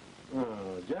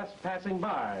 Oh, just passing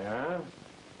by, huh?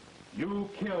 You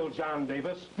killed John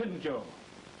Davis, didn't you?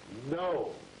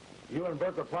 No. You and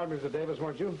Bert were partners of Davis,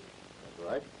 weren't you?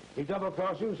 That's right. He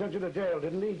double-crossed you and sent you to jail,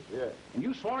 didn't he? Yeah. And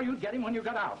you swore you'd get him when you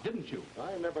got out, didn't you?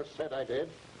 I never said I did.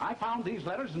 I found these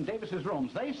letters in Davis's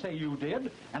rooms. They say you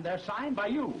did, and they're signed by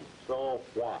you. So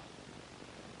what?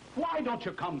 Why don't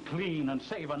you come clean and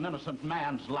save an innocent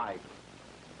man's life?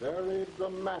 Very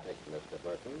dramatic, Mr.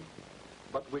 Burton.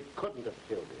 But we couldn't have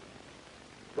killed him.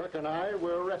 Burke and I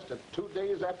were arrested 2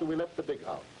 days after we left the big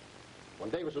house.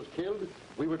 When Davis was killed,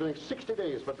 we were doing 60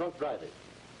 days for drunk driving.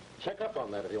 Check up on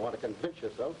that if you want to convince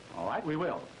yourself. All right, we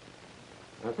will.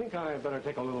 I think I'd better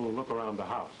take a little look around the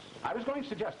house. I was going to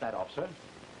suggest that, officer.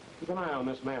 Keep an eye on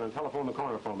this man and telephone the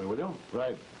coroner for me, will you?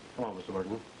 Right. Come on, Mr.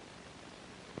 Burton.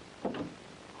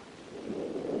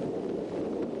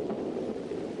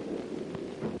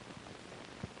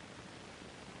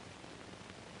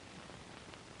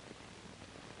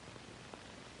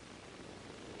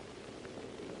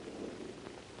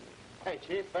 Hey,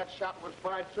 Chief, that shot was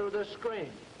fired through this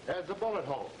screen. There's the bullet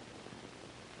hole.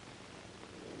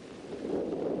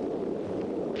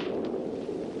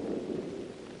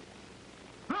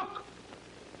 Look!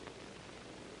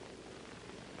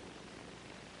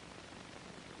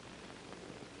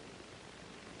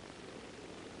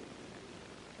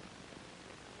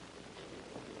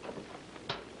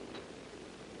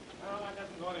 Well, that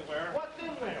doesn't go anywhere. What's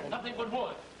in there? Nothing but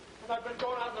wood. And I've been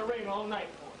going out in the rain all night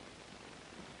for it.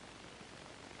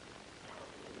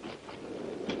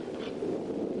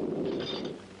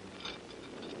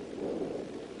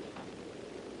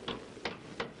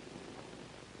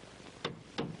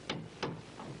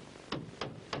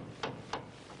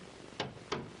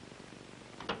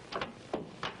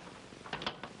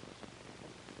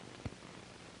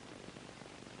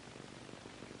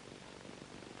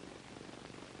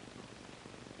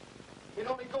 It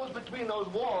only goes between those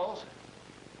walls.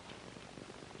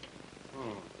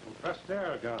 Compressed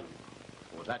air gun.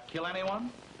 Would that kill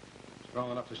anyone?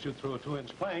 Strong enough to shoot through a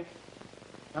 2-inch plank.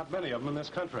 Not many of them in this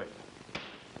country.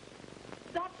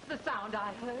 That's the sound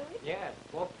I heard. Yes,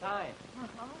 both sides.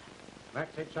 Uh-huh.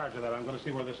 Mac, take charge of that. I'm going to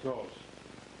see where this goes.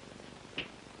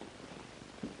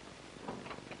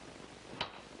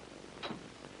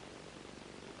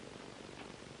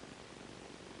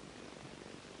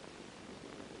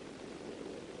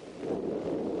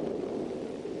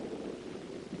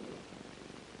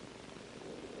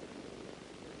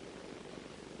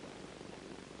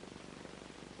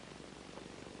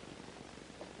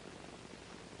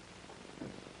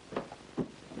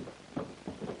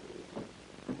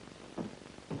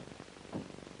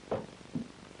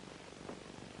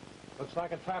 Looks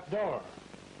like a trap door.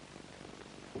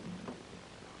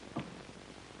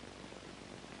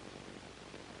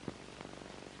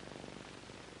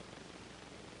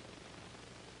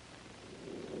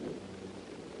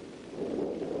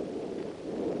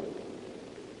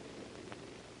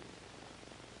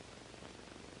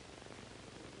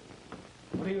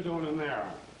 What are you doing in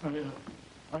there?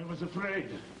 I was afraid.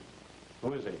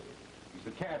 Who is he? He's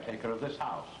the caretaker of this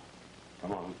house.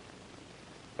 Come on.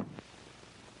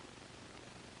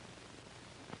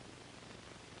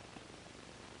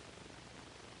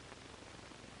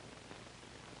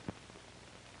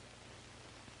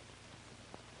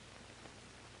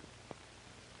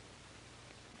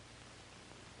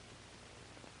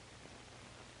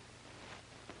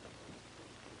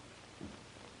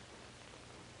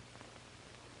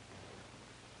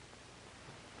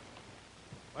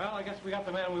 Well, I guess we got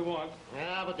the man we want.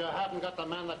 Yeah, but you haven't got the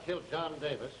man that killed John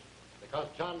Davis, because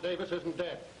John Davis isn't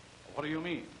dead. What do you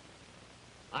mean?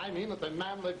 I mean that the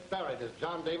man they buried as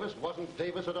John Davis wasn't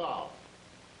Davis at all.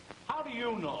 How do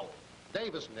you know?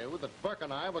 Davis knew that Burke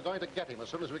and I were going to get him as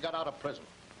soon as we got out of prison.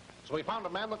 So we found a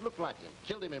man that looked like him,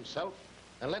 killed him himself,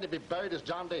 and let him be buried as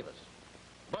John Davis.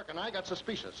 Burke and I got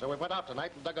suspicious, so we went out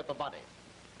tonight and dug up the body.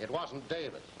 It wasn't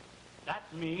Davis. That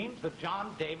means that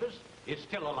John Davis is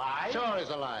still alive? Sure he's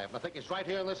alive. I think he's right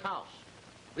here in this house.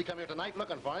 We come here tonight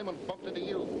looking for him and bumped into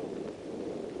you.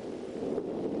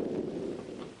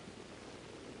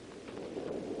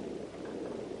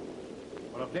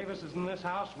 Well, if Davis is in this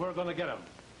house, we're going to get him.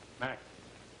 Mac,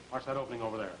 watch that opening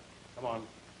over there. Come on,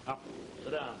 up.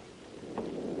 Sit down.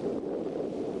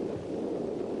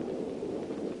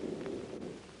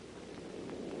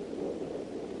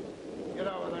 Get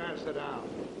over there and sit down.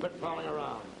 Quit falling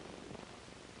around.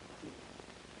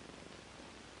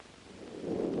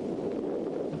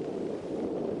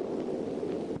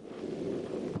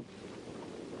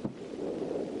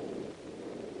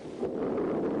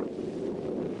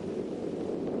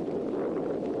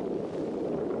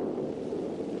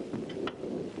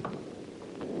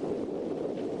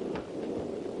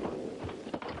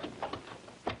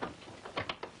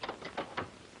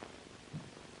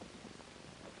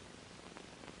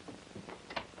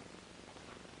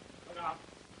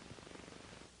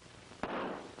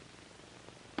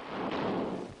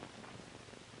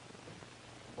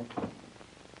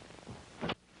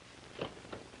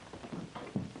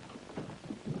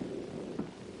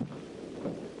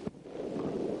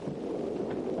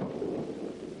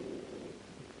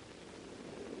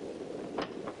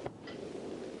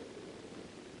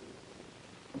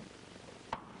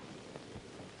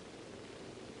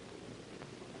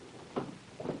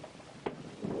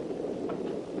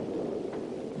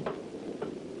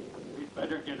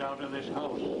 Better get out of this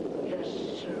house. Yes,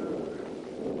 sir.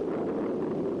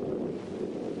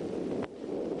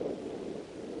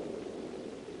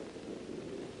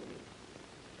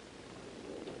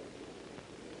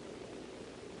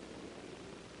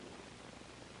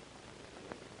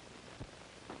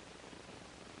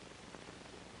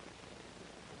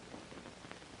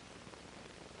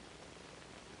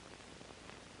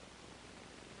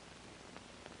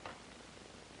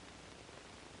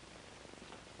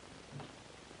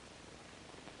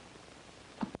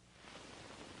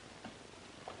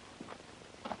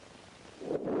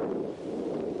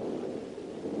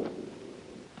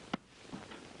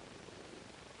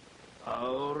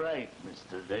 All right,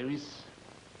 Mr. Davis.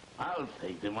 I'll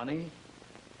take the money.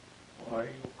 Why, you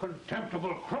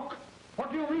contemptible crook.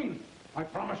 What do you mean? I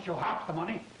promised you half the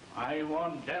money. I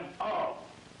want them all.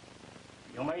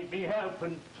 You made me help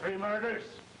in 3 murders,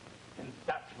 and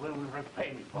that will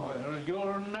repay me for it. Well,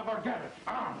 you'll never get it.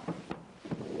 Ah.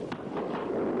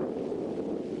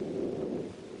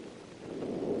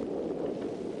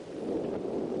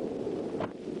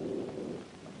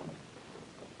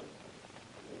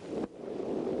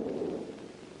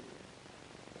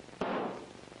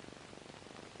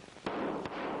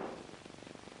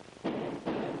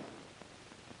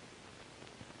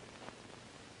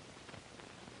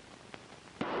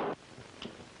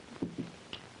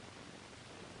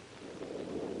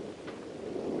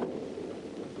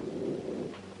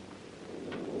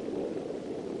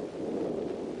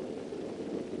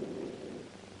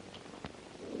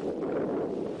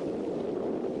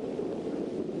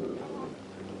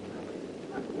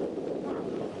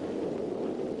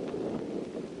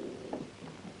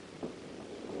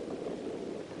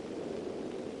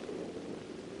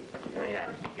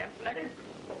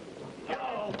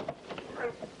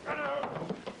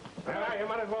 You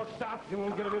might as well stop. You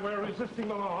won't get anywhere resisting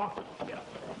the law.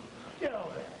 Get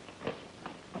over there.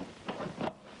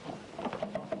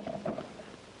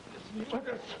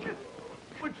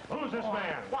 Who's this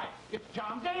man? Why, it's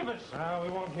John Davis. We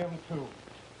want him, too.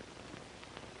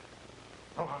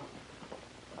 Go on.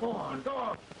 Go on, go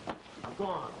on. Now, go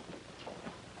on.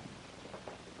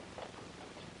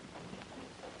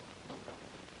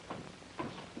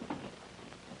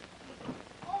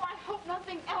 Oh, I hope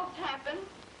nothing else happens.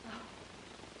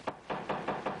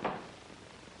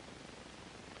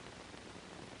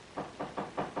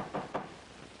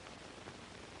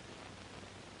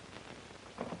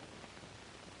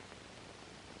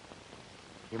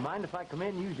 You mind if I come in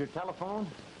and use your telephone?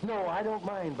 No, I don't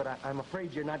mind, but I'm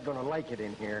afraid you're not going to like it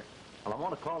in here. Well, I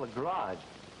want to call the garage.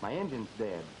 My engine's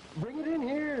dead. Bring it in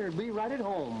here. It'll be right at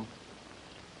home.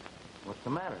 What's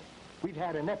the matter? We've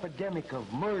had an epidemic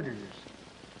of murders.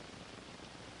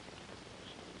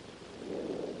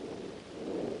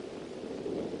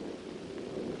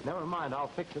 Never mind, I'll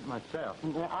fix it myself.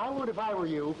 I would if I were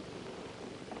you.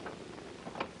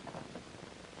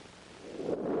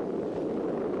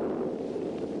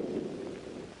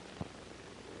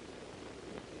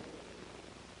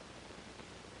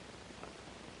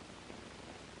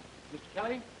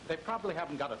 Kelly, they probably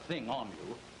haven't got a thing on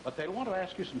you, but they'll want to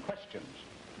ask you some questions.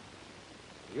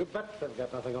 You bet they've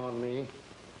got nothing on me.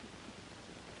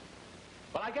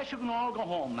 Well, I guess you can all go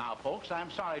home now, folks.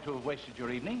 I'm sorry to have wasted your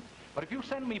evening. But if you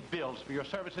send me bills for your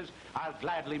services, I'll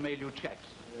gladly mail you checks.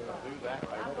 Do that,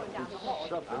 right? I'm going down the hall.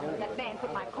 That man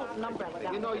put my coat and umbrella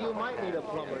down. You know, you might need a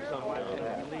plumber sometime.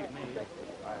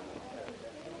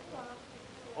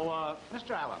 Oh,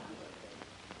 Mr. Allen,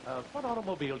 what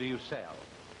automobile do you sell?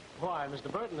 Why,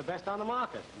 Mr. Burton, the best on the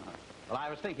market. Well, I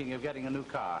was thinking of getting a new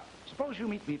car. Suppose you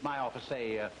meet me at my office,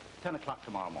 say, 10 o'clock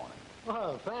tomorrow morning.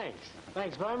 Well, thanks.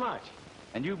 Thanks very much.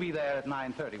 And you be there at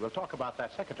 9:30. We'll talk about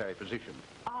that secretary position.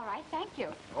 All right, thank you.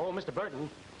 Oh, Mr. Burton, do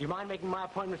you mind making my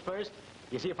appointment first?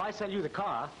 You see, if I sell you the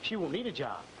car, she won't need a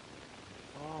job.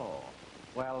 Oh.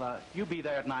 Well, you be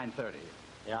there at 9:30.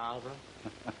 Yeah, Alva?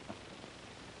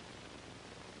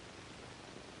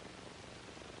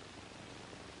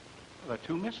 There are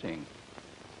two missing.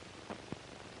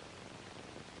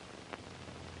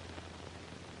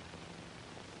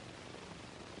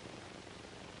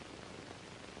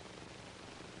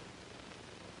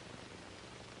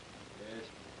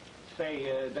 Say,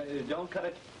 don't cut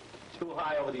it too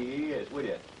high over the ears, will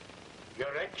you?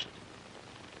 You're next.